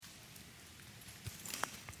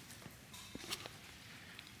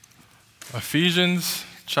Ephesians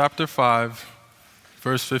chapter 5,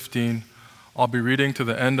 verse 15. I'll be reading to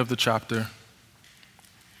the end of the chapter.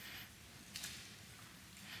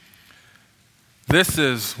 This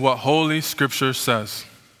is what Holy Scripture says.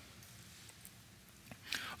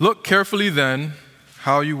 Look carefully then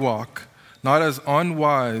how you walk, not as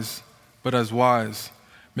unwise, but as wise,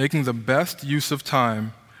 making the best use of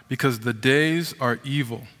time, because the days are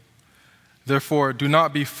evil. Therefore, do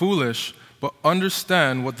not be foolish, but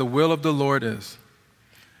understand what the will of the Lord is.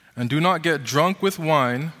 And do not get drunk with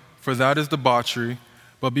wine, for that is debauchery,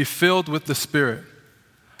 but be filled with the Spirit,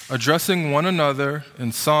 addressing one another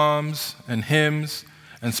in psalms and hymns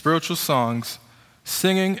and spiritual songs,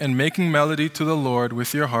 singing and making melody to the Lord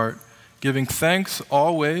with your heart, giving thanks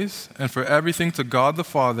always and for everything to God the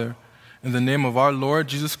Father, in the name of our Lord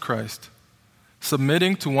Jesus Christ,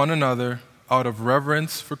 submitting to one another out of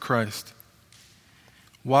reverence for Christ.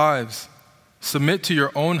 Wives, submit to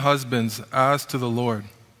your own husbands as to the Lord.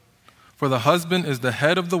 For the husband is the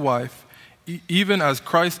head of the wife, even as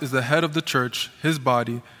Christ is the head of the church, his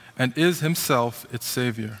body, and is himself its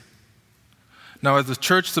Savior. Now as the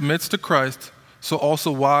church submits to Christ, so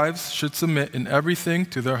also wives should submit in everything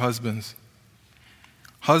to their husbands.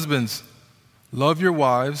 Husbands, love your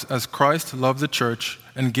wives as Christ loved the church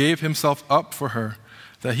and gave himself up for her,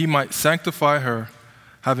 that he might sanctify her,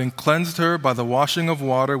 having cleansed her by the washing of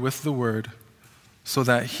water with the word, so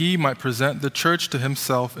that he might present the church to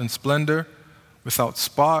himself in splendor, without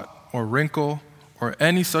spot or wrinkle or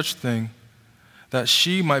any such thing, that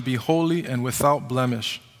she might be holy and without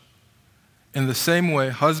blemish. In the same way,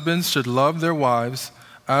 husbands should love their wives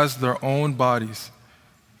as their own bodies.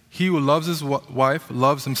 He who loves his wife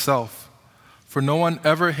loves himself. For no one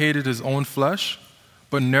ever hated his own flesh,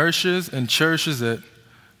 but nourishes and cherishes it,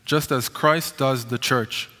 just as Christ does the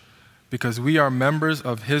church, because we are members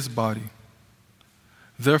of his body.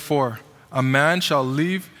 Therefore, a man shall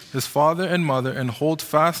leave his father and mother and hold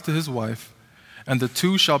fast to his wife, and the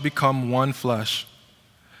two shall become one flesh.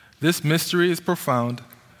 This mystery is profound,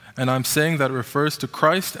 and I'm saying that it refers to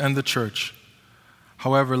Christ and the church.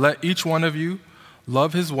 However, let each one of you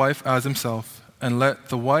love his wife as himself, and let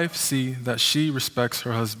the wife see that she respects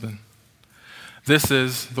her husband. This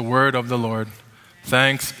is the word of the Lord.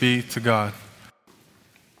 Thanks be to God.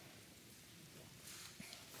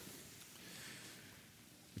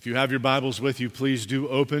 If you have your Bibles with you, please do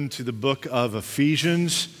open to the book of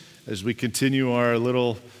Ephesians as we continue our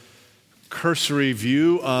little cursory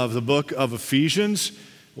view of the book of Ephesians.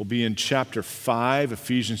 We'll be in chapter 5,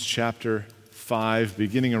 Ephesians chapter 5,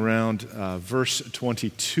 beginning around verse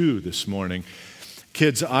 22 this morning.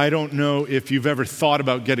 Kids, I don't know if you've ever thought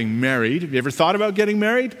about getting married. Have you ever thought about getting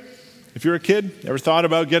married? If you're a kid, ever thought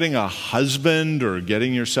about getting a husband or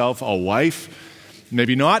getting yourself a wife?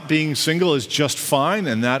 Maybe not. Being single is just fine,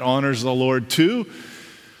 and that honors the Lord too.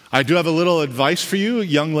 I do have a little advice for you,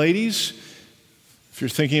 young ladies. If you're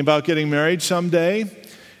thinking about getting married someday,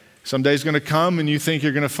 someday's going to come and you think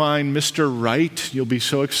you're going to find Mr. Right. You'll be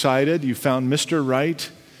so excited. You found Mr. Right.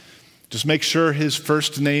 Just make sure his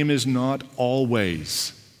first name is not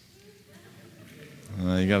Always.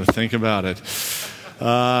 You got to think about it.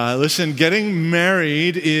 Listen, getting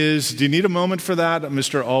married is, do you need a moment for that?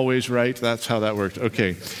 Mr. Always Right? That's how that worked.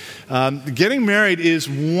 Okay. Getting married is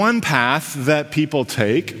one path that people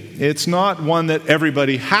take. It's not one that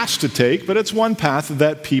everybody has to take, but it's one path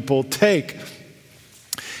that people take.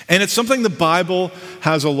 And it's something the Bible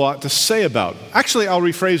has a lot to say about. Actually, I'll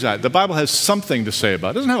rephrase that. The Bible has something to say about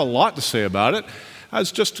it. It doesn't have a lot to say about it. It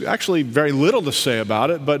has just actually very little to say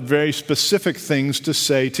about it, but very specific things to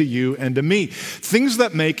say to you and to me. Things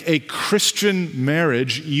that make a Christian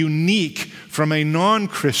marriage unique from a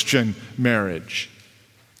non-Christian marriage.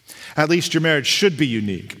 At least your marriage should be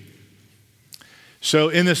unique. So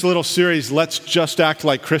in this little series, Let's Just Act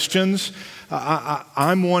Like Christians,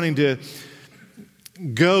 I'm wanting to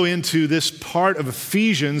go into this part of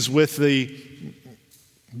Ephesians with the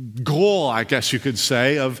goal, I guess you could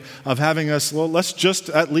say, of having us, well, let's just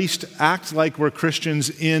at least act like we're Christians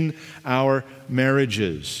in our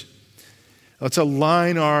marriages. Let's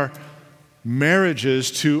align our marriages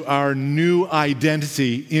to our new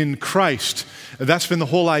identity in Christ. That's been the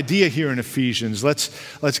whole idea here in Ephesians.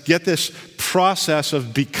 Let's get this process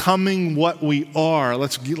of becoming what we are.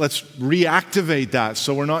 Let's reactivate that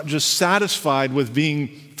so we're not just satisfied with being,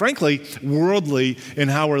 frankly, worldly in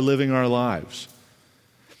how we're living our lives.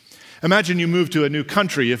 Imagine you move to a new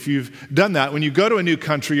country. If you've done that, when you go to a new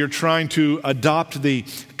country, you're trying to adopt the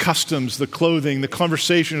customs, the clothing, the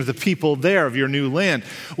conversation of the people there of your new land.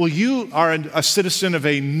 Well, you are a citizen of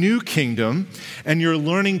a new kingdom, and you're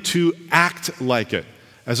learning to act like it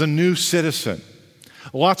as a new citizen.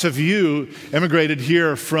 Lots of you immigrated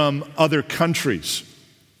here from other countries,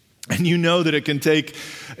 and you know that it can take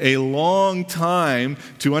a long time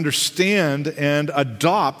to understand and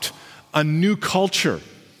adopt a new culture.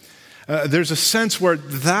 There's a sense where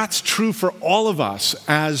that's true for all of us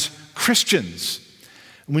as Christians.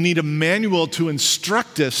 We need a manual to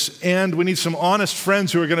instruct us, and we need some honest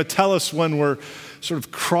friends who are going to tell us when we're sort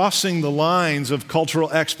of crossing the lines of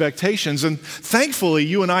cultural expectations. And thankfully,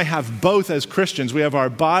 you and I have both as Christians. We have our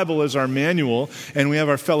Bible as our manual, and we have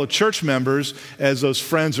our fellow church members as those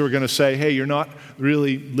friends who are going to say, hey, you're not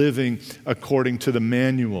really living according to the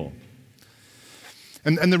manual.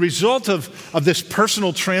 And the result of this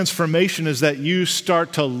personal transformation is that you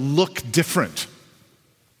start to look different.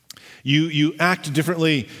 You act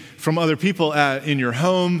differently from other people in your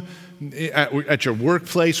home, at your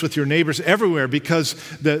workplace, with your neighbors, everywhere, because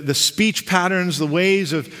the speech patterns, the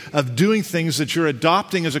ways of doing things that you're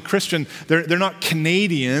adopting as a Christian, they're not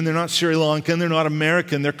Canadian, they're not Sri Lankan, they're not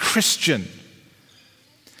American, they're Christian.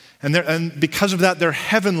 And because of that, they're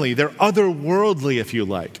heavenly, they're otherworldly, if you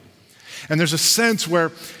like. And there's a sense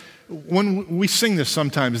where, when we sing this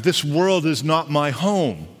sometimes, this world is not my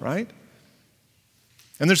home, right?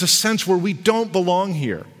 And there's a sense where we don't belong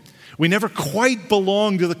here. We never quite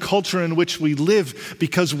belong to the culture in which we live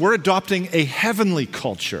because we're adopting a heavenly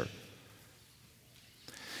culture.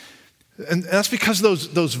 And that's because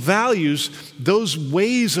those values, those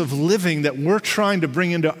ways of living that we're trying to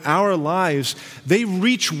bring into our lives, they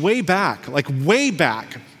reach way back,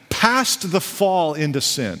 past the fall into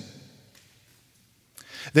sin.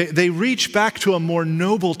 They reach back to a more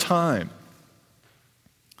noble time.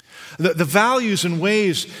 The values and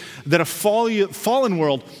ways that a fallen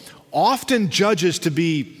world often judges to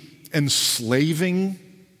be enslaving,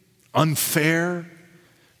 unfair,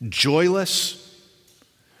 joyless.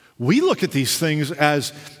 We look at these things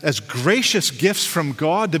as gracious gifts from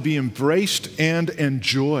God to be embraced and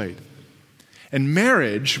enjoyed. And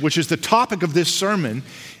marriage, which is the topic of this sermon,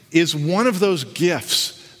 is one of those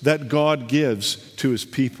gifts that God gives to his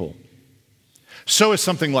people. So is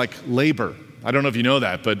something like labor. I don't know if you know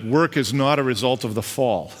that, but work is not a result of the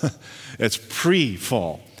fall. It's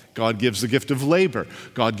pre-fall. God gives the gift of labor.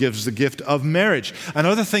 God gives the gift of marriage.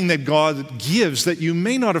 Another thing that God gives that you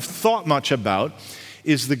may not have thought much about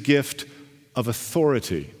is the gift of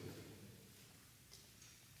authority.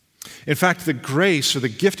 In fact, the grace or the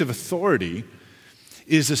gift of authority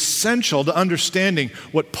is essential to understanding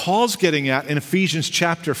what Paul's getting at in Ephesians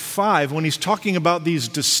chapter 5 when he's talking about these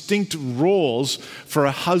distinct roles for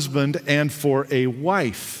a husband and for a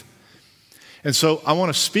wife. And so I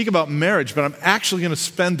want to speak about marriage, but I'm actually going to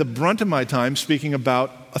spend the brunt of my time speaking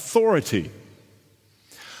about authority.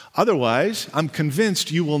 Otherwise, I'm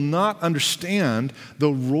convinced you will not understand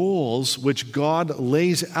the roles which God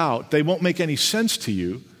lays out. They won't make any sense to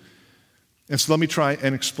you. And so let me try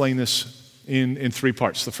and explain this in three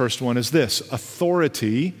parts. The first one is this: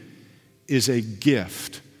 authority is a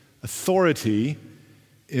gift. Authority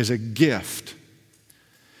is a gift.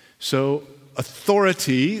 So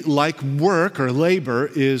authority, like work or labor,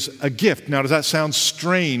 is a gift. Now, does that sound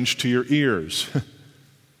strange to your ears?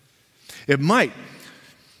 It might,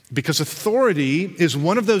 because authority is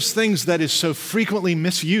one of those things that is so frequently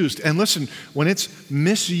misused. And listen, when it's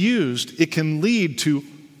misused, it can lead to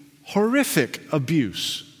horrific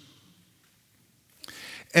abuse.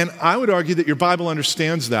 And I would argue that your Bible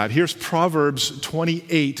understands that. Here's Proverbs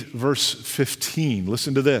 28, verse 15.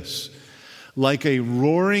 Listen to this. Like a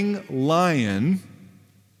roaring lion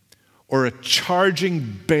or a charging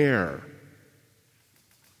bear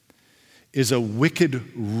is a wicked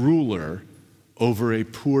ruler over a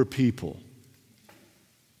poor people.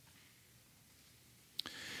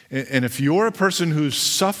 And if you're a person who's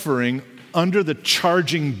suffering under the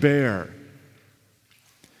charging bear,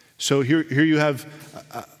 so here you have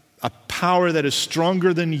a power that is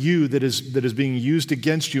stronger than you, that is being used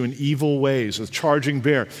against you in evil ways, a charging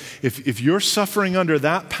bear. If you're suffering under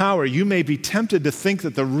that power, you may be tempted to think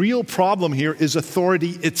that the real problem here is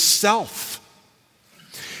authority itself.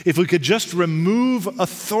 If we could just remove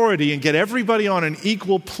authority and get everybody on an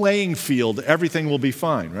equal playing field, everything will be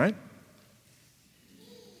fine, right?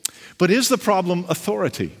 But is the problem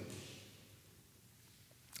authority?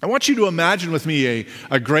 I want you to imagine with me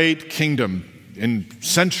a great kingdom in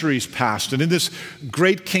centuries past. And in this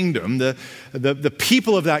great kingdom, the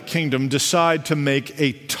people of that kingdom decide to make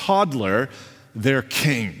a toddler their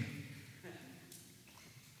king.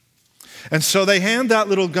 And so they hand that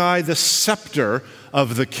little guy the scepter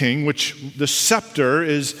of the king, which the scepter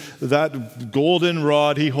is that golden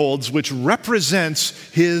rod he holds, which represents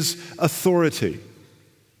his authority.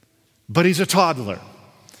 But he's a toddler.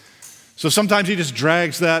 So sometimes he just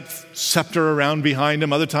drags that scepter around behind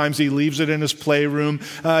him. Other times he leaves it in his playroom.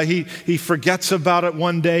 He forgets about it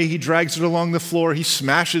one day. He drags it along the floor. He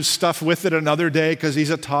smashes stuff with it another day because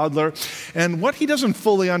he's a toddler. And what he doesn't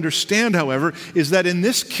fully understand, however, is that in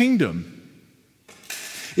this kingdom,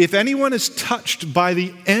 if anyone is touched by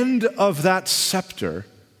the end of that scepter,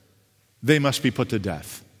 they must be put to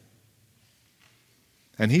death.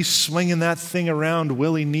 And he's swinging that thing around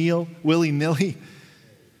willy-nilly.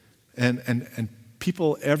 And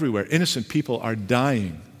people everywhere, innocent people, are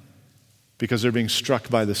dying because they're being struck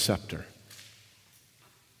by the scepter.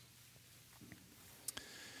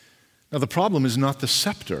 Now, the problem is not the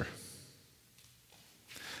scepter.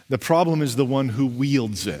 The problem is the one who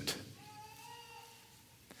wields it.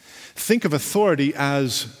 Think of authority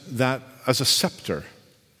as a scepter.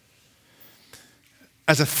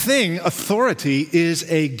 As a thing, authority is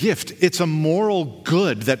a gift. It's a moral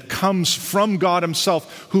good that comes from God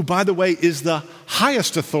himself, who, by the way, is the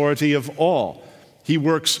highest authority of all. He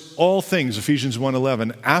works all things, Ephesians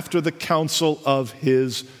 1:11, after the counsel of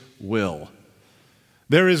his will.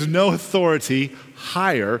 There is no authority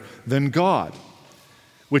higher than God,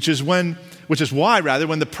 which is why,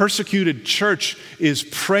 when the persecuted church is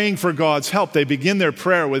praying for God's help, they begin their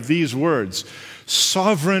prayer with these words: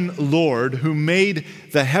 Sovereign Lord, who made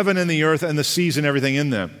the heaven and the earth and the seas and everything in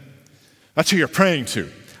them. That's who you're praying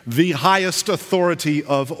to, the highest authority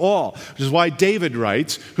of all. Which is why David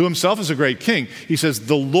writes, who himself is a great king, he says,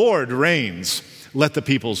 the Lord reigns, let the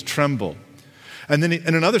peoples tremble. And then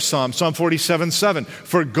in another psalm, Psalm 47:7,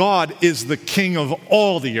 for God is the king of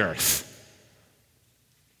all the earth.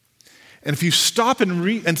 And if you stop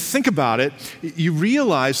and think about it, you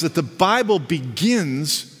realize that the Bible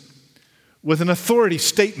begins with an authority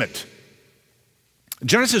statement.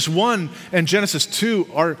 Genesis 1 and Genesis 2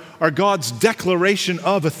 are God's declaration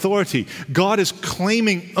of authority. God is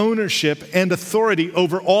claiming ownership and authority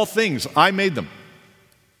over all things. I made them.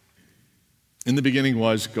 In the beginning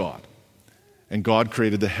was God, and God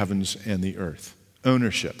created the heavens and the earth.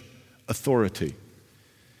 Ownership, authority.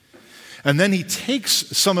 And then he takes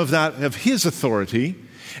some of his authority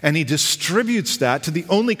and he distributes that to the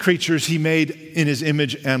only creatures he made in his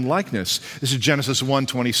image and likeness. This is Genesis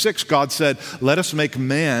 1:26. God said, let us make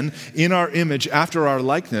man in our image after our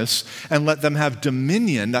likeness, and let them have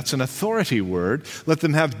dominion. That's an authority word. Let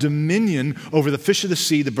them have dominion over the fish of the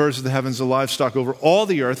sea, the birds of the heavens, the livestock, over all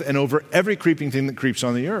the earth, and over every creeping thing that creeps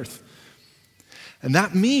on the earth. And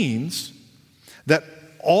that means that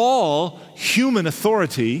all human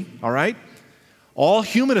authority, all right? All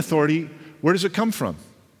human authority, where does it come from?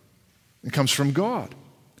 It comes from God.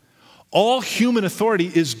 All human authority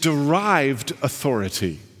is derived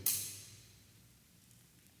authority.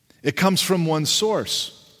 It comes from one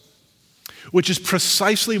source, which is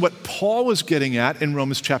precisely what Paul was getting at in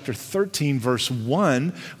Romans chapter 13, verse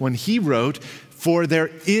 1, when he wrote, for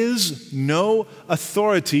there is no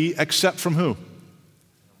authority except from who?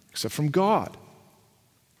 Except from God.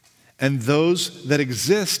 And those that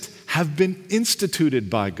exist have been instituted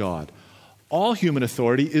by God. All human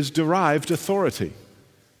authority is derived authority.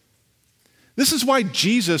 This is why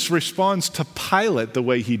Jesus responds to Pilate the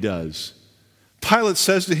way he does. Pilate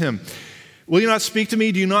says to him, will you not speak to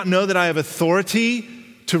me? Do you not know that I have authority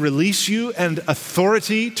to release you and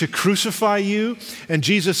authority to crucify you? And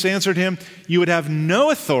Jesus answered him, you would have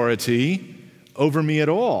no authority over me at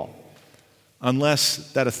all,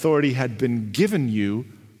 unless that authority had been given you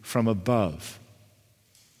from above.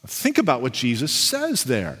 Think about what Jesus says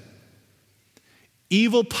there.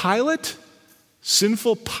 Evil Pilate,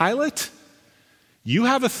 sinful Pilate, you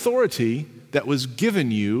have authority that was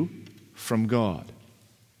given you from God.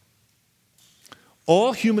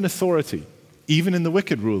 All human authority, even in the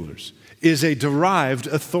wicked rulers, is a derived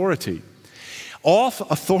authority. All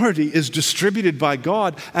authority is distributed by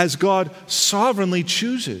God as God sovereignly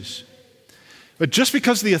chooses. But just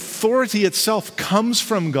because the authority itself comes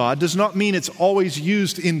from God does not mean it's always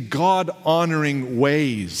used in God-honoring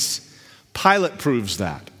ways. Pilate proves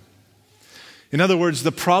that. In other words,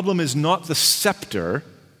 the problem is not the scepter,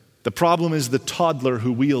 the problem is the toddler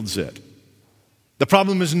who wields it. The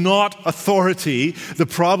problem is not authority, the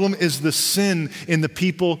problem is the sin in the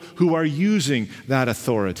people who are using that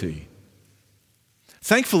authority.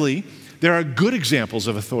 Thankfully, there are good examples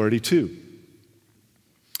of authority too.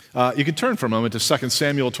 You can turn for a moment to 2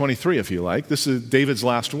 Samuel 23 if you like. This is David's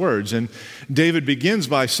last words, and David begins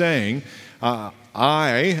by saying,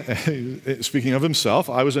 speaking of himself,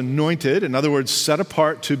 I was anointed, in other words, set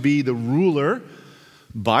apart to be the ruler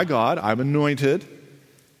by God. I'm anointed.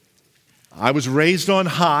 I was raised on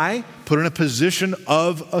high, put in a position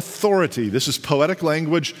of authority. This is poetic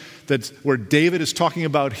language where David is talking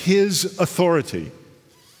about his authority.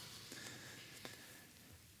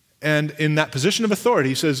 And in that position of authority,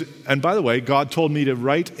 he says, and by the way, God told me to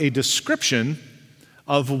write a description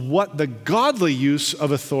of what the godly use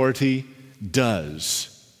of authority does.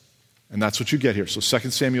 And that's what you get here. So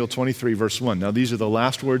 2 Samuel 23, verse 1. Now these are the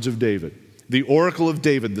last words of David. The oracle of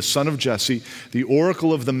David, the son of Jesse, the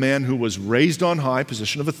oracle of the man who was raised on high,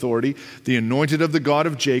 position of authority, the anointed of the God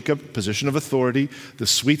of Jacob, position of authority, the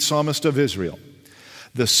sweet psalmist of Israel.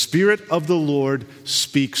 The Spirit of the Lord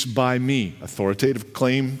speaks by me, authoritative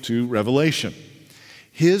claim to revelation.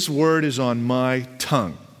 His word is on my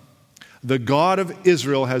tongue. The God of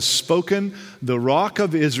Israel has spoken, the rock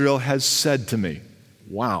of Israel has said to me.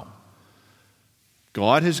 Wow.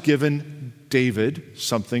 God has given David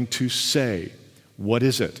something to say. What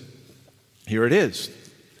is it? Here it is.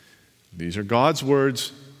 These are God's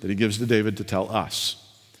words that he gives to David to tell us.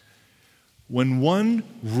 When one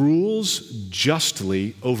rules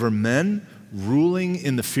justly over men, ruling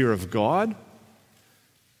in the fear of God,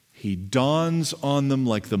 he dawns on them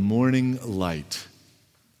like the morning light,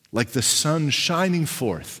 like the sun shining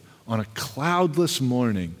forth on a cloudless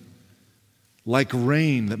morning, like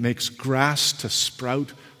rain that makes grass to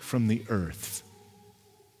sprout from the earth.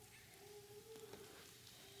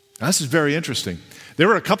 Now, this is very interesting. There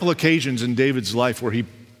were a couple occasions in David's life where he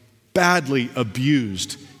badly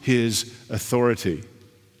abused his authority.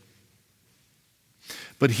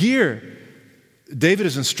 But here, David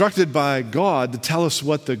is instructed by God to tell us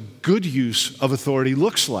what the good use of authority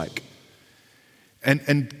looks like.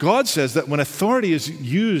 And God says that when authority is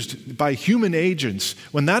used by human agents,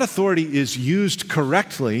 when that authority is used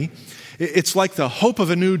correctly, it's like the hope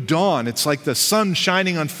of a new dawn. It's like the sun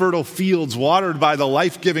shining on fertile fields, watered by the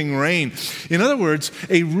life-giving rain. In other words,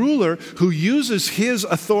 a ruler who uses his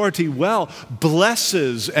authority well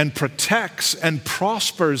blesses and protects and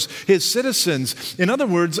prospers his citizens. In other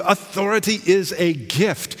words, authority is a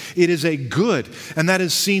gift. It is a good. And that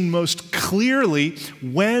is seen most clearly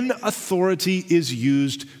when authority is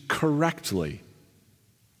used correctly.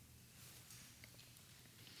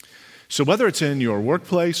 So whether it's in your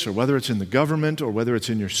workplace or whether it's in the government or whether it's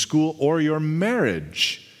in your school or your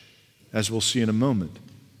marriage, as we'll see in a moment,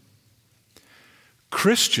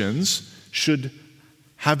 Christians should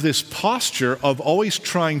have this posture of always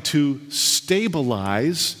trying to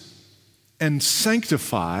stabilize and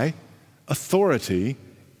sanctify authority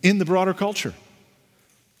in the broader culture.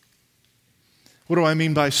 What do I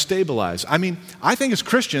mean by stabilize? I think as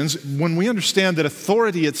Christians, when we understand that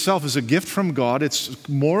authority itself is a gift from God, it's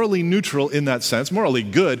morally neutral in that sense, morally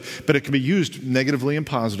good, but it can be used negatively and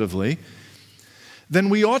positively, then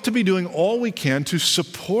we ought to be doing all we can to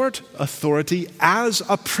support authority as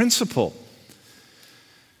a principle.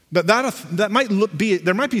 But that might be,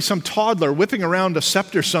 there might be some toddler whipping around a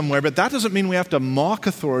scepter somewhere, but that doesn't mean we have to mock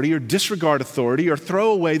authority or disregard authority or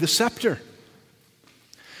throw away the scepter.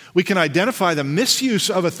 We can identify the misuse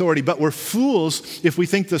of authority, but we're fools if we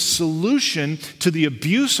think the solution to the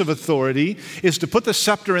abuse of authority is to put the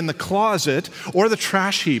scepter in the closet or the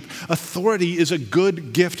trash heap. Authority is a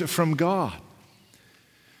good gift from God.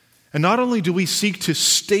 And not only do we seek to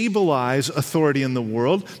stabilize authority in the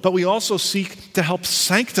world, but we also seek to help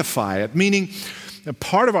sanctify it, meaning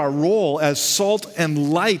part of our role as salt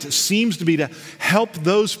and light seems to be to help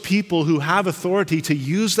those people who have authority to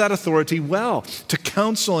use that authority well, to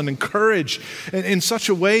counsel and encourage in such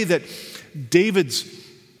a way that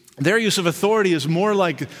their use of authority is more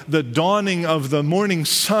like the dawning of the morning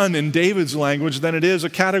sun in David's language than it is a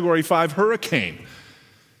Category 5 hurricane.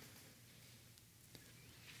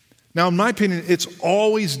 Now, in my opinion, it's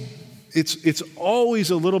always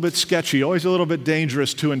a little bit sketchy, always a little bit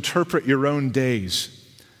dangerous to interpret your own days.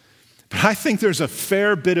 But I think there's a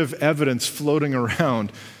fair bit of evidence floating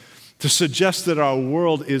around to suggest that our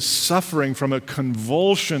world is suffering from a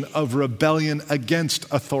convulsion of rebellion against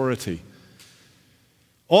authority.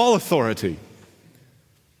 All authority.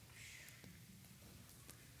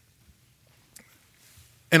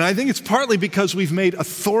 And I think it's partly because we've made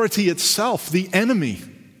authority itself the enemy.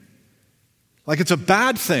 Like it's a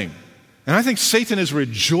bad thing. And I think Satan is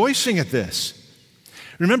rejoicing at this.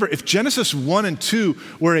 Remember, if Genesis 1 and 2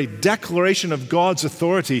 were a declaration of God's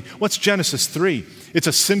authority, what's Genesis 3? It's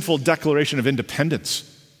a sinful declaration of independence.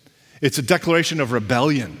 It's a declaration of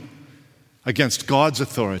rebellion against God's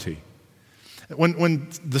authority. When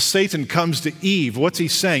the Satan comes to Eve, what's he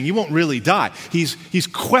saying? You won't really die. He's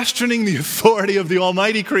questioning the authority of the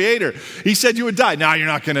Almighty Creator. He said you would die. Now you're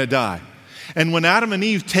not going to die. And when Adam and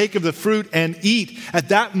Eve take of the fruit and eat, at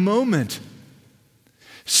that moment,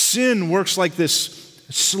 Sin works like this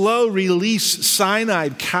slow release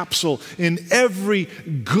cyanide capsule in every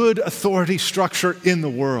good authority structure in the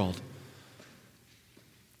world.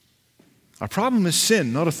 Our problem is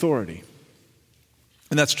sin, not authority.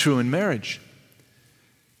 And that's true in marriage.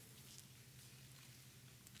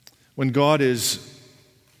 When God is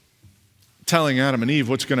telling Adam and Eve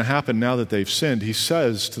what's going to happen now that they've sinned, he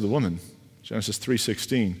says to the woman, Genesis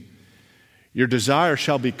 3:16, "Your desire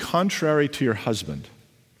shall be contrary to your husband,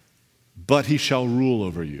 but he shall rule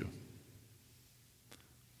over you."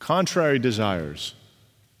 Contrary desires,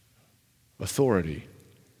 authority.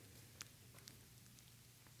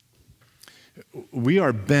 We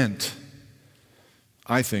are bent,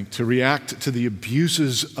 I think, to react to the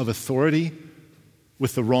abuses of authority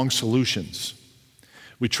with the wrong solutions.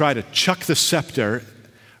 We try to chuck the scepter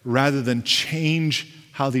rather than change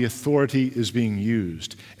how the authority is being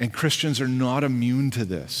used. And Christians are not immune to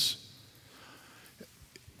this.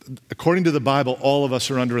 According to the Bible, all of us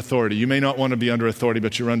are under authority. You may not want to be under authority,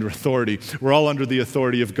 but you're under authority. We're all under the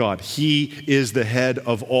authority of God. He is the head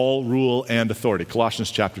of all rule and authority. Colossians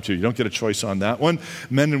chapter 2. You don't get a choice on that one.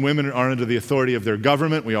 Men and women are under the authority of their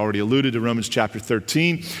government. We already alluded to Romans chapter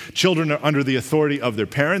 13. Children are under the authority of their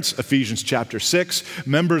parents. Ephesians chapter 6.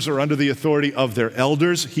 Members are under the authority of their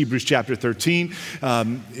elders. Hebrews chapter 13.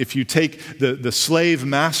 If you take the slave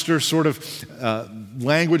master sort of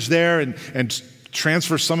language there and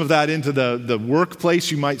transfer some of that into the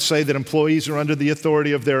workplace, you might say that employees are under the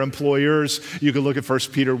authority of their employers. You could look at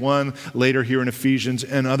 1 Peter 1, later here in Ephesians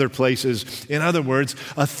and other places. In other words,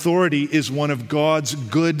 authority is one of God's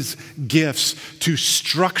good gifts to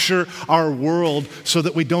structure our world so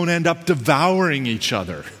that we don't end up devouring each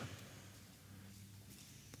other.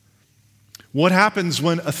 What happens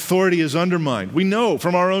when authority is undermined? We know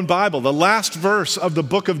from our own Bible, the last verse of the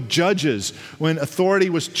book of Judges, when authority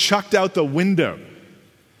was chucked out the window.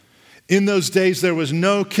 In those days, there was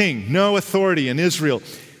no king, no authority in Israel.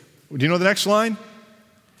 Do you know the next line?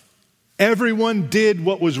 Everyone did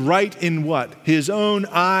what was right in what? His own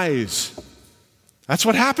eyes. That's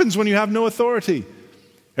what happens when you have no authority.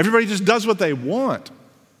 Everybody just does what they want.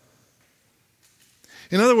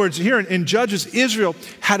 In other words, here in Judges, Israel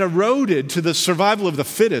had eroded to the survival of the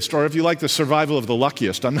fittest, or if you like, the survival of the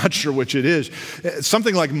luckiest. I'm not sure which it is.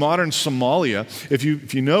 Something like modern Somalia, if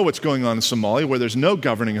you know what's going on in Somalia, where there's no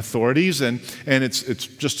governing authorities and it's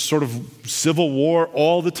just sort of civil war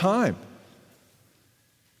all the time.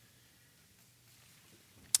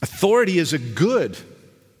 Authority is a good.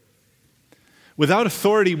 Without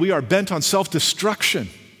authority, we are bent on self-destruction.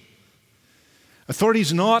 Authority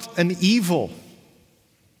is not an evil.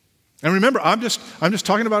 And remember, I'm just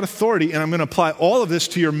talking about authority, and I'm going to apply all of this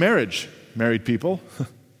to your marriage, married people.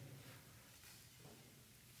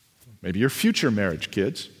 Maybe your future marriage,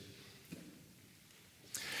 kids.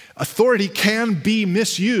 Authority can be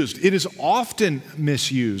misused. It is often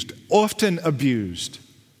misused, often abused.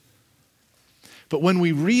 But when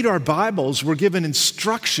we read our Bibles, we're given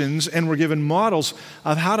instructions and we're given models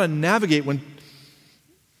of how to navigate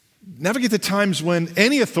the times when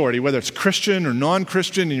any authority, whether it's Christian or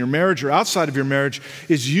non-Christian in your marriage or outside of your marriage,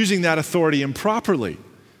 is using that authority improperly.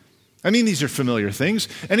 I mean, these are familiar things.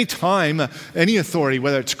 Anytime any authority,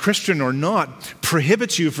 whether it's Christian or not,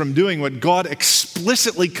 prohibits you from doing what God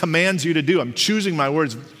explicitly commands you to do. I'm choosing my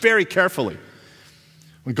words very carefully.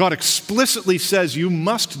 When God explicitly says you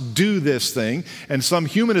must do this thing, and some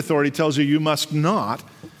human authority tells you must not,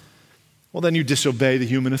 well, then you disobey the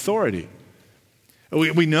human authority.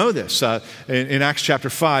 We know this. In Acts chapter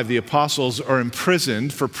 5, the apostles are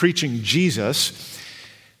imprisoned for preaching Jesus.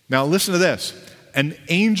 Now listen to this. An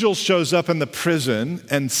angel shows up in the prison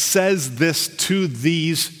and says this to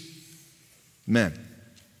these men.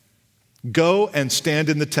 Go and stand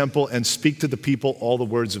in the temple and speak to the people all the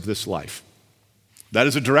words of this life. That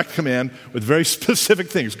is a direct command with very specific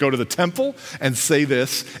things. Go to the temple and say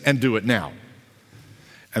this and do it now.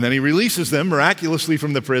 And then he releases them miraculously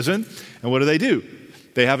from the prison. And what do?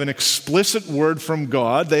 They have an explicit word from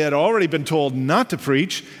God. They had already been told not to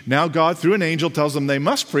preach. Now God, through an angel, tells them they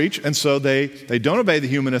must preach. And so they don't obey the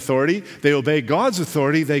human authority. They obey God's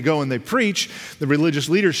authority. They go and they preach. The religious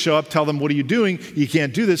leaders show up, tell them, what are you doing? You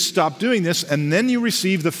can't do this. Stop doing this. And then you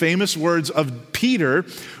receive the famous words of Peter,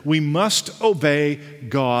 we must obey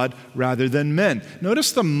God rather than men.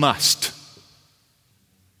 Notice the must.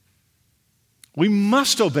 We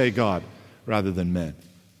must obey God rather than men.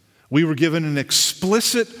 We were given an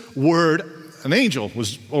explicit word. An angel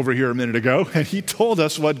was over here a minute ago, and he told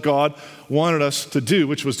us what God wanted us to do,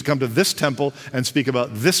 which was to come to this temple and speak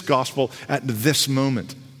about this gospel at this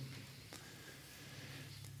moment.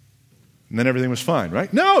 And then everything was fine,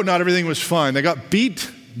 right? No, not everything was fine. They got beat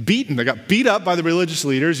beaten. They got beat up by the religious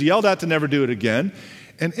leaders, yelled at to never do it again.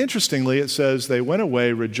 And interestingly, it says they went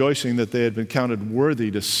away rejoicing that they had been counted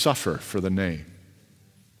worthy to suffer for the name.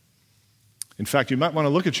 In fact, you might want to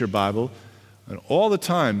look at your Bible, and all the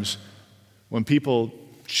times when people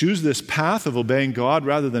choose this path of obeying God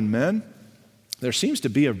rather than men, there seems to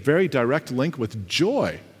be a very direct link with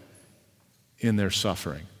joy in their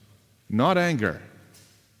suffering, not anger.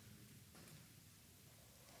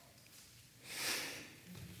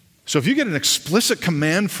 So if you get an explicit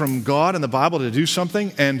command from God in the Bible to do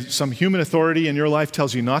something and some human authority in your life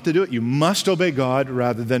tells you not to do it, you must obey God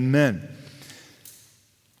rather than men.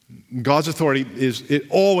 God's authority it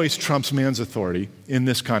always trumps man's authority in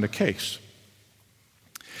this kind of case.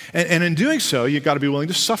 And in doing so, you've got to be willing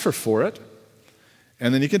to suffer for it.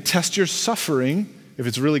 And then you can test your suffering, if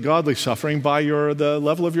it's really godly suffering, by the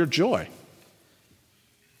level of your joy.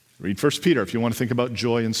 Read 1 Peter if you want to think about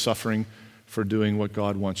joy and suffering for doing what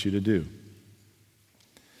God wants you to do.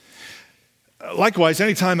 Likewise,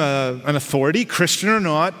 anytime an authority, Christian or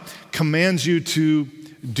not, commands you to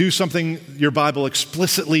do something your Bible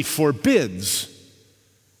explicitly forbids,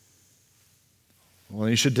 well,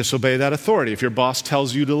 you should disobey that authority. If your boss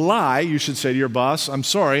tells you to lie, you should say to your boss, I'm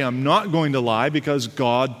sorry, I'm not going to lie because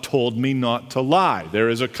God told me not to lie. There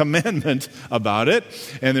is a commandment about it,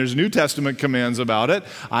 and there's New Testament commands about it.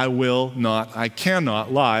 I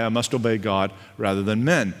cannot lie. I must obey God rather than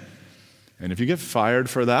men. And if you get fired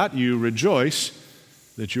for that, you rejoice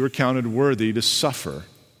that you are counted worthy to suffer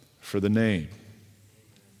for the name.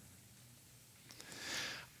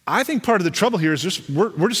 I think part of the trouble here is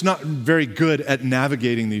we're just not very good at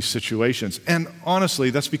navigating these situations. And honestly,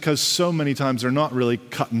 that's because so many times they're not really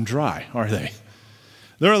cut and dry, are they?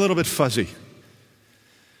 They're a little bit fuzzy.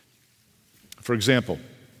 For example,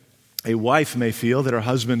 a wife may feel that her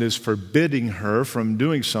husband is forbidding her from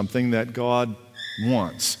doing something that God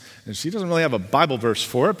wants. And she doesn't really have a Bible verse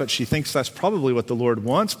for it, but she thinks that's probably what the Lord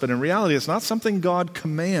wants. But in reality, it's not something God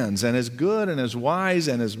commands. And as good and as wise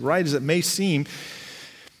and as right as it may seem,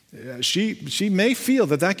 she may feel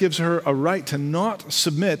that gives her a right to not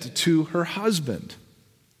submit to her husband.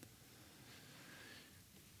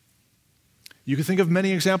 You can think of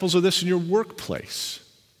many examples of this in your workplace.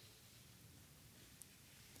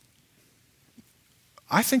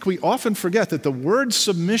 I think we often forget that the word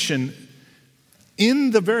submission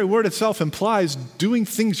in the very word itself implies doing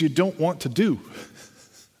things you don't want to do.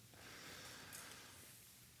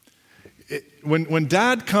 When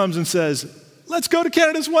Dad comes and says, let's go to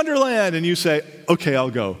Canada's Wonderland, and you say, okay, I'll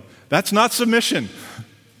go. That's not submission.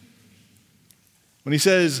 When he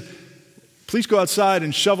says, please go outside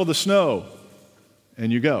and shovel the snow, and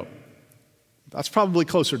you go, that's probably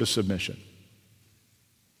closer to submission.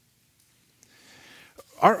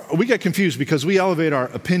 We get confused because we elevate our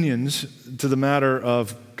opinions to the matter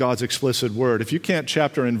of God's explicit word. If you can't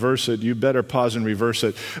chapter and verse it, you better pause and reverse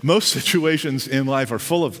it. Most situations in life are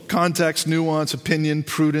full of context, nuance, opinion,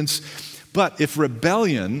 prudence. But if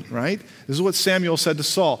rebellion, right, this is what Samuel said to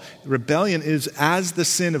Saul, rebellion is as the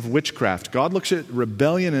sin of witchcraft. God looks at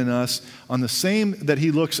rebellion in us on the same that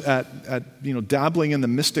he looks at dabbling in the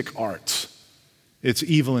mystic arts. It's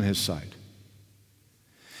evil in his sight.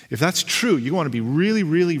 If that's true, you want to be really,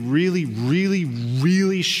 really, really, really,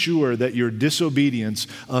 really sure that your disobedience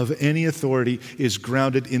of any authority is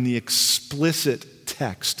grounded in the explicit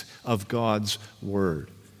text of God's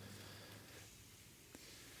word.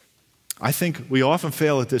 I think we often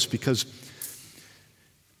fail at this because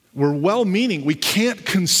we're well-meaning. We can't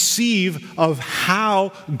conceive of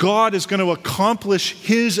how God is going to accomplish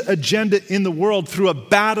his agenda in the world through a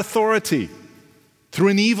bad authority, through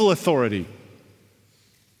an evil authority.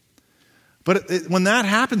 But when that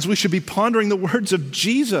happens, we should be pondering the words of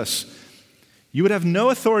Jesus. You would have no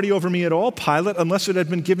authority over me at all, Pilate, unless it had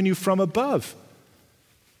been given you from above.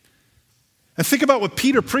 And think about what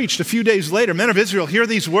Peter preached a few days later. Men of Israel, hear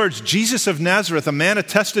these words. Jesus of Nazareth, a man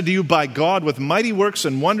attested to you by God with mighty works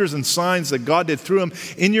and wonders and signs that God did through him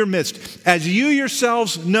in your midst. As you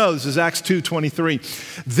yourselves know, this is Acts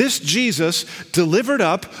 2:23, this Jesus delivered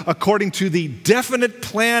up according to the definite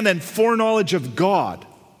plan and foreknowledge of God.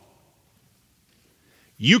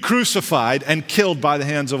 You crucified and killed by the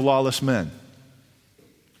hands of lawless men.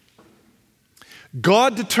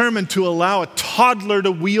 God determined to allow a toddler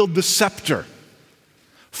to wield the scepter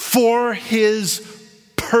for his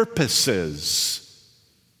purposes.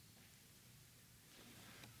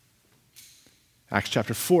 Acts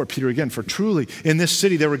chapter 4, Peter again, for truly in this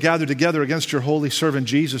city they were gathered together against your holy servant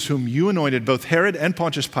Jesus, whom you anointed, both Herod and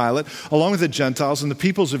Pontius Pilate, along with the Gentiles and the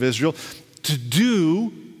peoples of Israel, to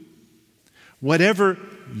do whatever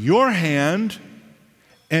your hand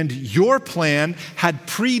and your plan had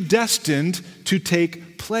predestined to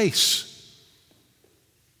take place.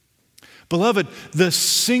 Beloved, the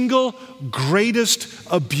single greatest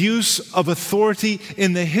abuse of authority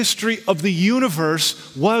in the history of the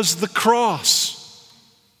universe was the cross.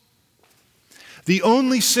 The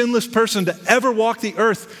only sinless person to ever walk the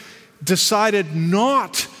earth decided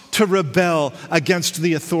not to rebel against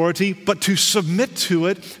the authority, but to submit to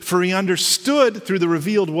it, for he understood through the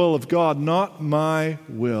revealed will of God, not my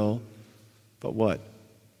will, but what?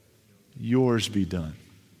 Yours be done.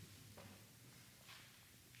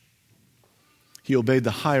 He obeyed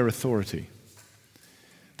the higher authority.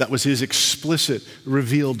 That was his explicit,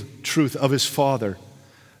 revealed truth of his Father,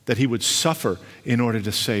 that he would suffer in order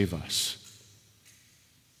to save us.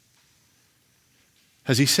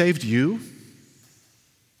 Has he saved you?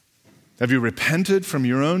 Have you repented from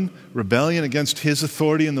your own rebellion against his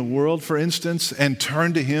authority in the world, for instance, and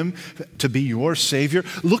turned to him to be your Savior?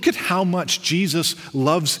 Look at how much Jesus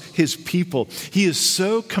loves his people. He is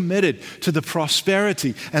so committed to the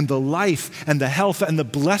prosperity and the life and the health and the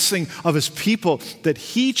blessing of his people that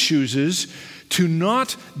he chooses to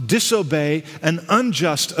not disobey an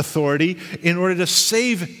unjust authority in order to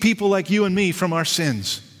save people like you and me from our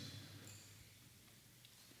sins.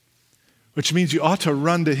 Which means you ought to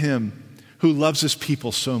run to him who loves his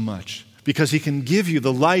people so much, because he can give you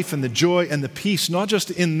the life and the joy and the peace, not just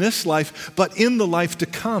in this life, but in the life to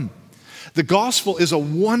come. The gospel is a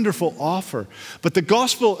wonderful offer, but the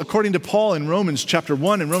gospel, according to Paul in Romans chapter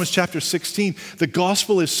 1 and Romans chapter 16, the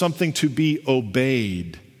gospel is something to be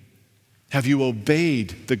obeyed. Have you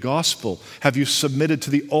obeyed the gospel? Have you submitted to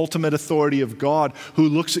the ultimate authority of God, who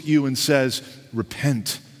looks at you and says,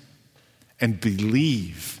 repent and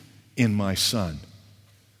believe in my Son?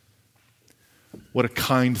 What a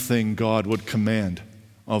kind thing God would command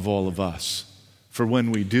of all of us. For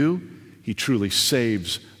when we do, he truly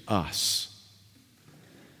saves us.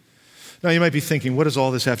 Now you might be thinking, what does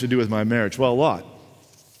all this have to do with my marriage? Well, a lot.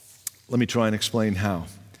 Let me try and explain how.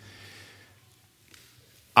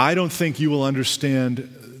 I don't think you will understand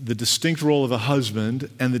the distinct role of a husband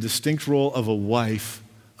and the distinct role of a wife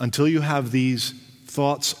until you have these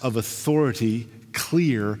thoughts of authority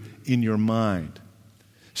clear in your mind.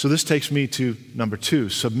 So this takes me to number 2.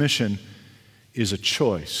 Submission is a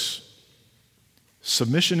choice.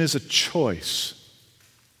 Submission is a choice.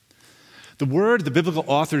 The word the biblical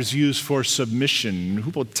authors use for submission,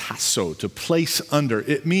 hupotasso, to place under,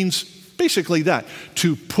 it means basically that,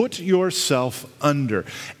 to put yourself under.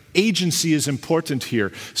 Agency is important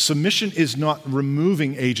here. Submission is not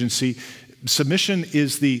removing agency. Submission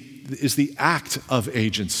is the act of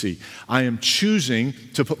agency. I am choosing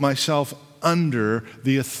to put myself under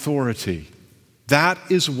the authority. That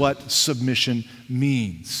is what submission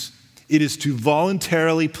means. It is to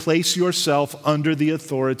voluntarily place yourself under the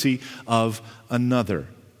authority of another.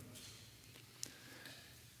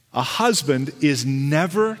 A husband is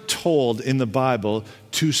never told in the Bible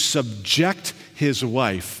to subject his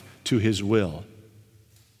wife to his will.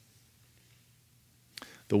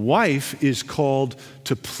 The wife is called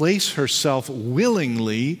to place herself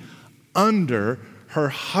willingly under her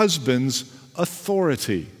husband's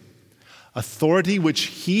authority. Authority which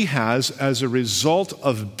he has as a result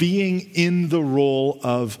of being in the role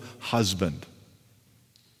of husband.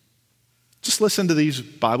 Just listen to these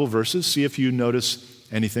Bible verses, see if you notice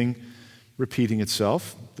anything repeating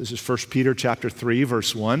itself. This is 1 Peter chapter 3,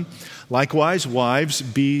 verse 1. Likewise, wives,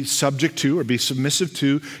 be subject to or be submissive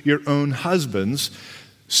to your own husbands,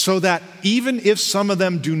 so that even if some of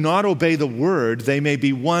them do not obey the word, they may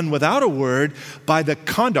be won without a word by the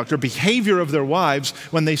conduct or behavior of their wives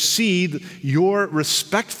when they see your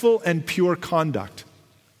respectful and pure conduct.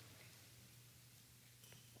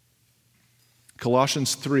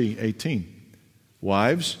 Colossians 3:18.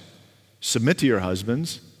 Wives, submit to your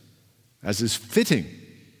husbands as is fitting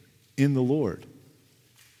in the Lord.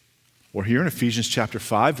 Or here in Ephesians chapter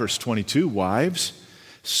 5, verse 22, wives,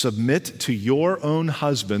 submit to your own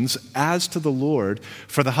husbands as to the Lord,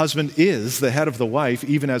 for the husband is the head of the wife,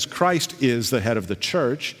 even as Christ is the head of the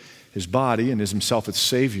church, his body, and is himself its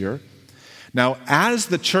Savior. Now, as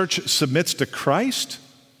the church submits to Christ,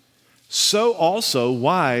 so also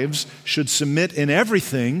wives should submit in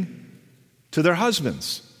everything to their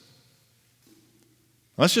husbands.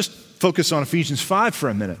 Let's just focus on Ephesians 5 for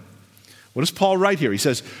a minute. What does Paul write here? He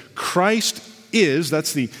says, Christ is,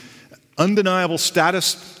 that's the undeniable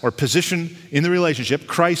status or position in the relationship.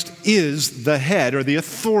 Christ is the head or the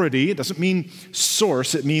authority. It doesn't mean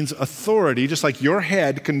source, it means authority. Just like your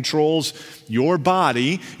head controls your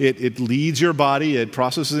body, it leads your body, it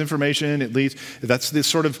processes information, it leads. That's the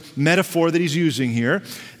sort of metaphor that he's using here.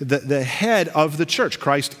 The head of the church.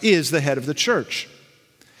 Christ is the head of the church.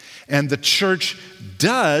 And the church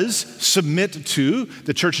does submit to,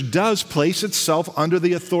 the church does place itself under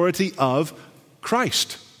the authority of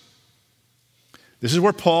Christ. This is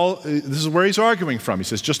where he's arguing from. He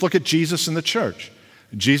says, just look at Jesus and the church.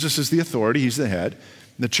 Jesus is the authority, he's the head.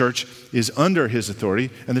 The church is under his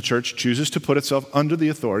authority, and the church chooses to put itself under the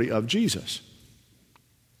authority of Jesus.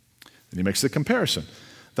 And he makes the comparison.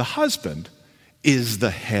 The husband is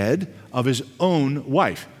the head of his own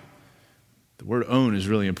wife. The word own is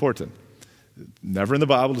really important. Never in the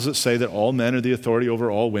Bible does it say that all men are the authority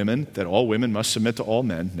over all women, that all women must submit to all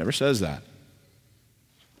men. Never says that.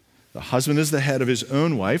 The husband is the head of his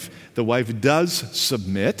own wife. The wife does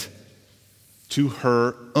submit to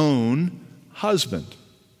her own husband.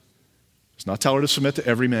 Does not tell her to submit to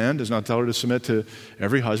every man, does not tell her to submit to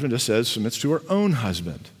every husband, just says submits to her own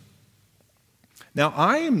husband. Now,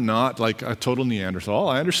 I am not like a total Neanderthal.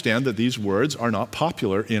 I understand that these words are not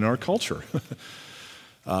popular in our culture.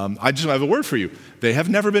 I just have a word for you. They have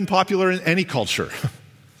never been popular in any culture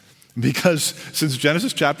because since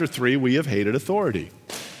Genesis chapter 3, we have hated authority.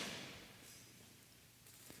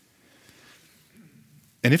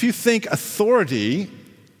 And if you think authority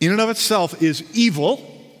in and of itself is evil,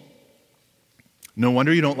 no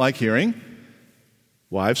wonder you don't like hearing,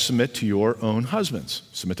 wives, submit to your own husbands.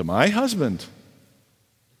 Submit to my husband.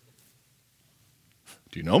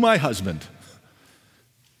 Do you know my husband?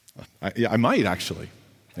 I might actually.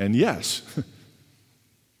 And yes.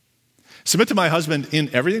 Submit to my husband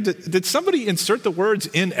in everything. Did somebody insert the words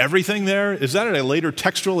in everything there? Is that a later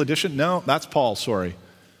textual addition? No, that's Paul, sorry.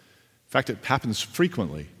 In fact, it happens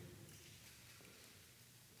frequently.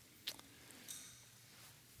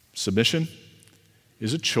 Submission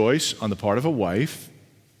is a choice on the part of a wife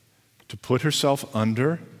to put herself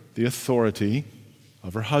under the authority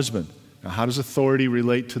of her husband. Now, how does authority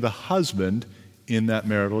relate to the husband in that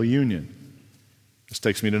marital union? This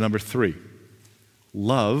takes me to number 3.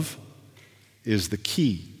 Love is the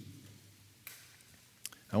key.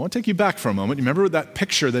 I want to take you back for a moment. You remember that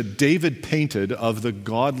picture that David painted of the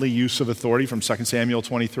godly use of authority from 2 Samuel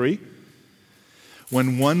 23?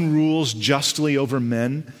 When one rules justly over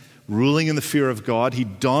men, ruling in the fear of God, he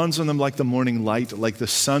dawns on them like the morning light, like the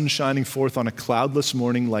sun shining forth on a cloudless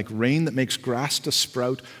morning, like rain that makes grass to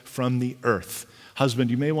sprout from the earth. Husband,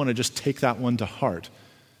 you may want to just take that one to heart.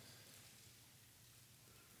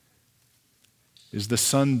 Is the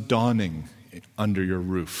sun dawning under your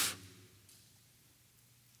roof?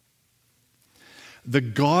 The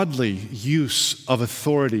godly use of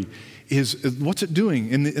authority is, what's it doing?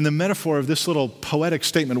 In the metaphor of this little poetic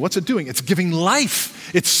statement, what's it doing? It's giving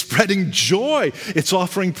life. It's spreading joy. It's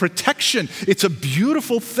offering protection. It's a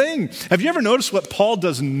beautiful thing. Have you ever noticed what Paul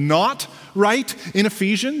does not write in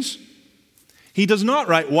Ephesians? He does not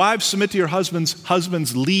write, wives, submit to your husbands,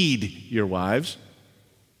 husbands, lead your wives.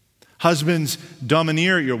 Husbands,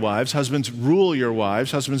 domineer your wives. Husbands, rule your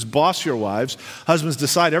wives. Husbands, boss your wives. Husbands,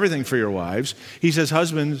 decide everything for your wives. He says,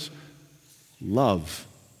 husbands, love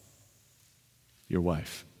your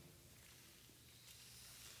wife.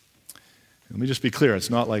 Let me just be clear. It's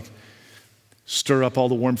not like stir up all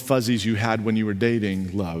the warm fuzzies you had when you were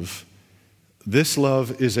dating love. This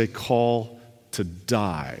love is a call to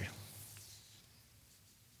die.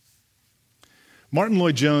 Martin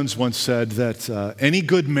Lloyd-Jones once said that any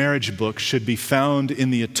good marriage book should be found in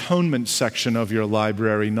the atonement section of your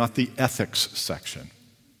library, not the ethics section.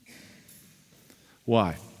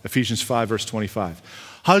 Why? Ephesians 5, verse 25.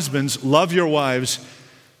 Husbands, love your wives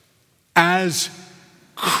as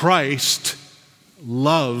Christ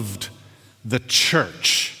loved the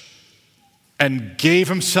church and gave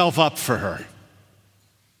himself up for her.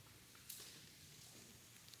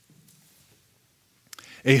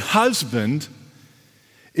 A husband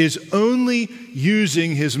is only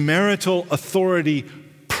using his marital authority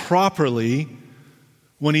properly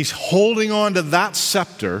when he's holding on to that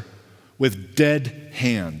scepter with dead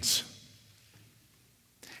hands.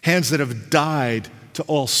 Hands that have died to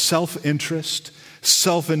all self-interest,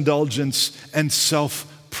 self-indulgence, and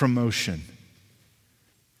self-promotion.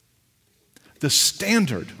 The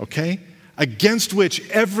standard, against which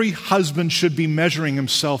every husband should be measuring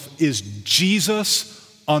himself is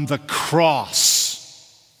Jesus on the cross.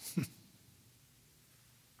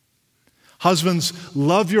 Husbands,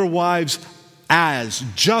 love your wives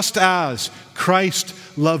just as Christ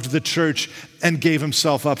loved the church and gave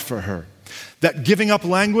himself up for her. That giving up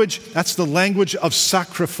language, that's the language of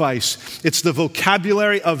sacrifice. It's the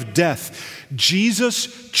vocabulary of death.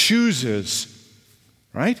 Jesus chooses,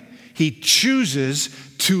 right? He chooses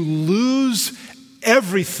to lose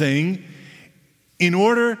everything in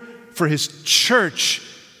order for his church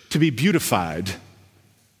to be beautified.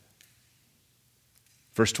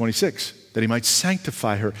 Verse 26, that he might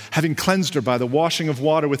sanctify her, having cleansed her by the washing of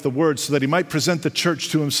water with the word, so that he might present the church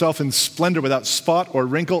to himself in splendor, without spot or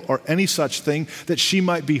wrinkle or any such thing, that she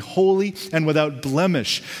might be holy and without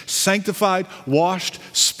blemish, sanctified, washed,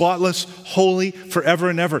 spotless, holy forever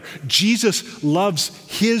and ever. Jesus loves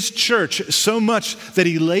his church so much that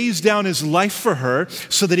he lays down his life for her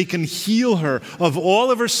so that he can heal her of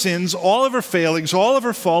all of her sins, all of her failings, all of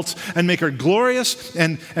her faults, and make her glorious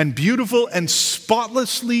and beautiful and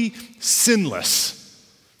spotlessly sinless.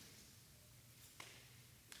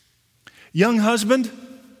 Young husband,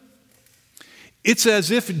 it's as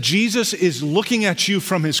if Jesus is looking at you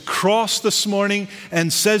from his cross this morning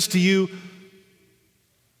and says to you,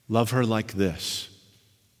 love her like this.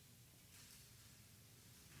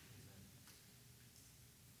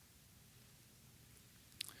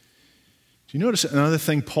 Do you notice another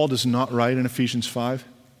thing Paul does not write in Ephesians 5?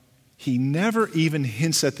 He never even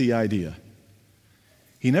hints at the idea.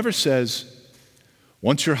 He never says,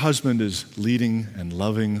 once your husband is leading and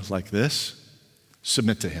loving like this,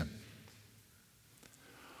 submit to him.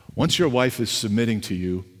 Once your wife is submitting to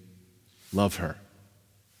you, love her.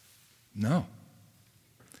 No.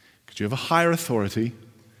 Because you have a higher authority,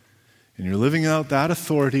 and you're living out that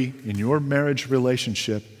authority in your marriage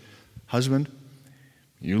relationship. Husband,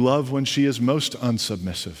 you love when she is most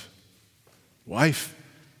unsubmissive. Wife,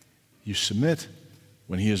 you submit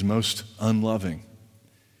when he is most unloving.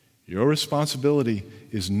 Your responsibility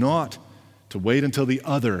is not to wait until the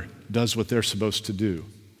other does what they're supposed to do.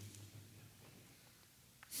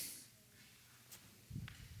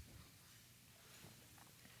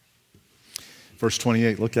 Verse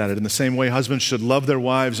 28, look at it. In the same way, husbands should love their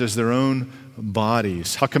wives as their own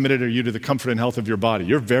bodies. How committed are you to the comfort and health of your body?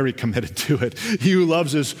 You're very committed to it. He who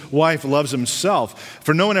loves his wife loves himself.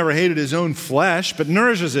 For no one ever hated his own flesh, but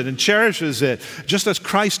nourishes it and cherishes it, just as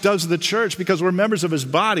Christ does the church, because we're members of his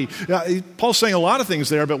body. Paul's saying a lot of things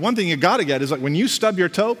there, but one thing you got to get is like when you stub your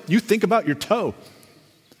toe, you think about your toe.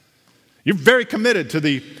 You're very committed to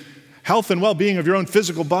the health and well-being of your own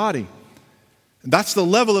physical body. That's the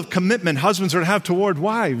level of commitment husbands are to have toward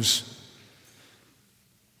wives.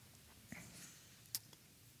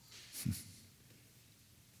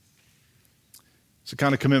 It's the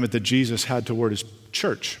kind of commitment that Jesus had toward his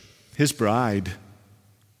church, his bride,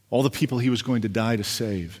 all the people he was going to die to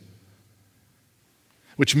save.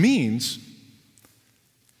 Which means,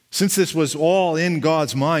 since this was all in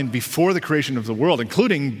God's mind before the creation of the world,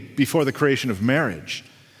 including before the creation of marriage,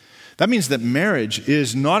 that means that marriage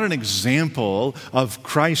is not an example of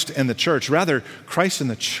Christ and the church. Rather, Christ and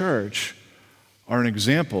the church are an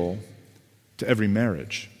example to every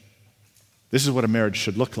marriage. This is what a marriage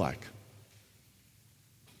should look like.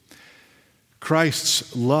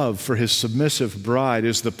 Christ's love for his submissive bride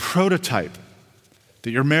is the prototype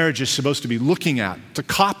that your marriage is supposed to be looking at, to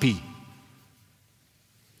copy.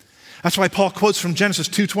 That's why Paul quotes from Genesis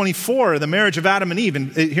 2:24, the marriage of Adam and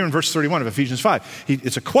Eve, here in verse 31 of Ephesians 5.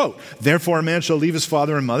 It's a quote. Therefore a man shall leave his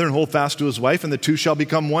father and mother and hold fast to his wife, and the two shall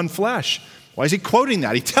become one flesh. Why is he quoting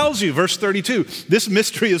that? He tells you, verse 32, this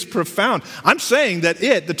mystery is profound. I'm saying that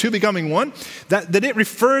the two becoming one, that it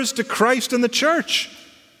refers to Christ and the church.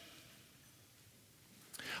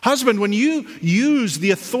 Husband, when you use the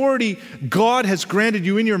authority God has granted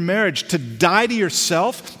you in your marriage to die to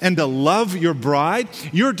yourself and to love your bride,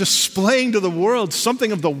 you're displaying to the world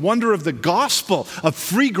something of the wonder of the gospel, of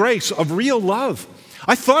free grace, of real love.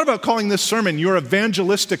 I thought about calling this sermon, Your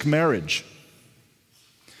Evangelistic Marriage.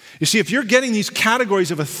 You see, if you're getting these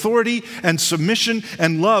categories of authority and submission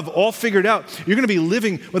and love all figured out, you're going to be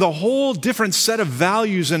living with a whole different set of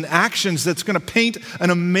values and actions that's going to paint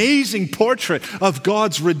an amazing portrait of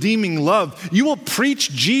God's redeeming love. You will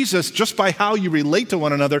preach Jesus just by how you relate to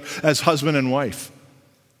one another as husband and wife,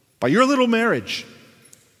 by your little marriage.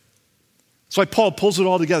 That's why Paul pulls it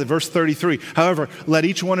all together. Verse 33, however, let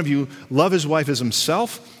each one of you love his wife as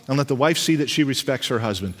himself, and let the wife see that she respects her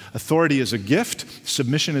husband. Authority is a gift.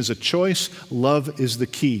 Submission is a choice. Love is the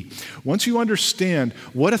key. Once you understand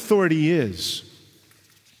what authority is,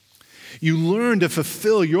 You learn to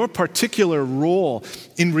fulfill your particular role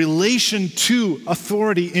in relation to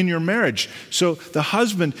authority in your marriage. So the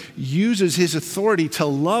husband uses his authority to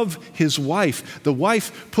love his wife. The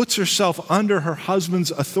wife puts herself under her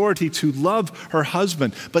husband's authority to love her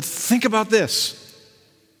husband. But think about this.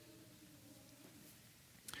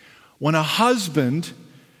 When a husband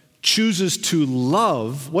chooses to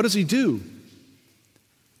love, what does he do?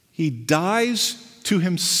 He dies to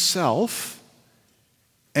himself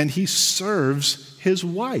and he serves his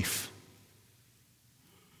wife.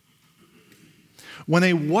 When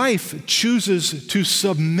a wife chooses to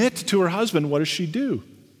submit to her husband, what does she do?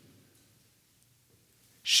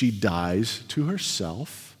 She dies to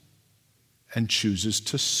herself and chooses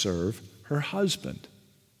to serve her husband.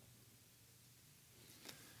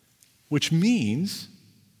 Which means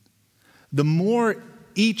the more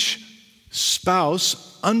each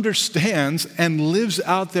spouse understands and lives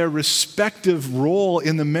out their respective role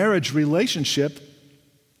in the marriage relationship,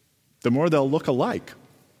 the more they'll look alike.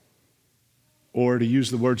 Or to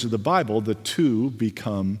use the words of the Bible, the two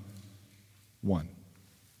become one.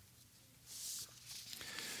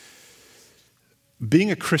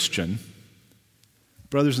 Being a Christian,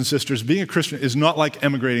 brothers and sisters, being a Christian is not like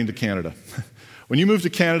emigrating to Canada. When you move to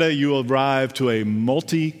Canada, you arrive to a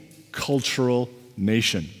multicultural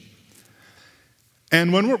nation.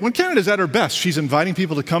 And when Canada's at her best, she's inviting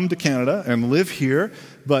people to come to Canada and live here,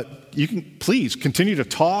 but you can please continue to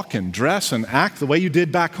talk and dress and act the way you did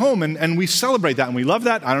back home, and we celebrate that and we love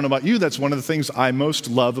that. I don't know about you, that's one of the things I most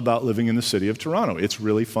love about living in the city of Toronto. It's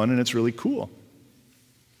really fun and it's really cool.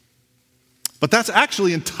 But that's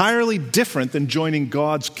actually entirely different than joining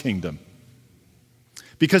God's kingdom,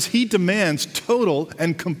 because he demands total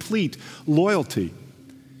and complete loyalty.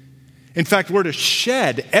 In fact, we're to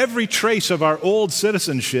shed every trace of our old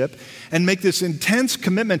citizenship and make this intense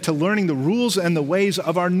commitment to learning the rules and the ways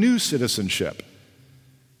of our new citizenship.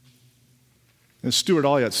 As Stuart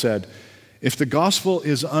Olliott said, if the gospel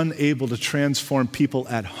is unable to transform people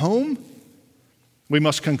at home, we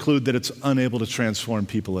must conclude that it's unable to transform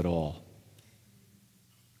people at all.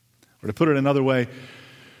 Or to put it another way,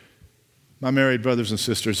 my married brothers and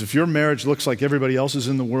sisters, if your marriage looks like everybody else's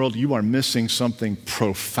in the world, you are missing something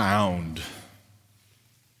profound.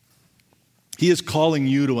 He is calling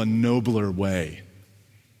you to a nobler way,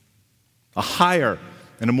 a higher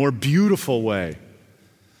and a more beautiful way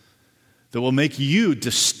that will make you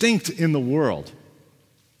distinct in the world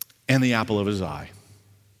and the apple of his eye.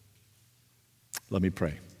 Let me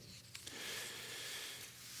pray.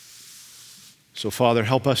 So, Father,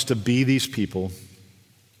 help us to be these people.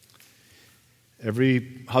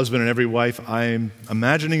 Every husband and every wife, I'm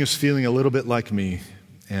imagining, is feeling a little bit like me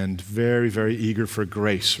and very, very eager for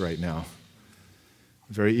grace right now.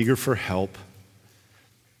 Very eager for help.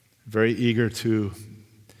 Very eager to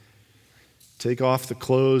take off the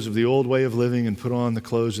clothes of the old way of living and put on the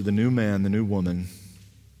clothes of the new man, the new woman.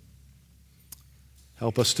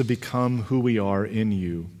 Help us to become who we are in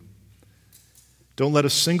you. Don't let a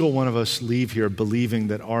single one of us leave here believing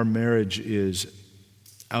that our marriage is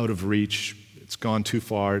out of reach. It's gone too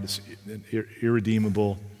far. It's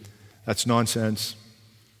irredeemable. That's nonsense.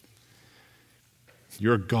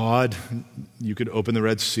 You're God. You could open the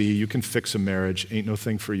Red Sea. You can fix a marriage. Ain't no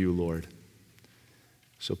thing for you, Lord.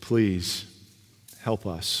 So please, help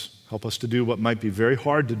us. Help us to do what might be very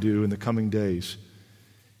hard to do in the coming days.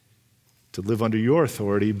 To live under your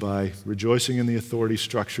authority by rejoicing in the authority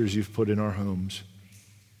structures you've put in our homes.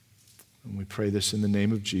 And we pray this in the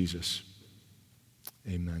name of Jesus.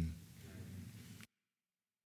 Amen.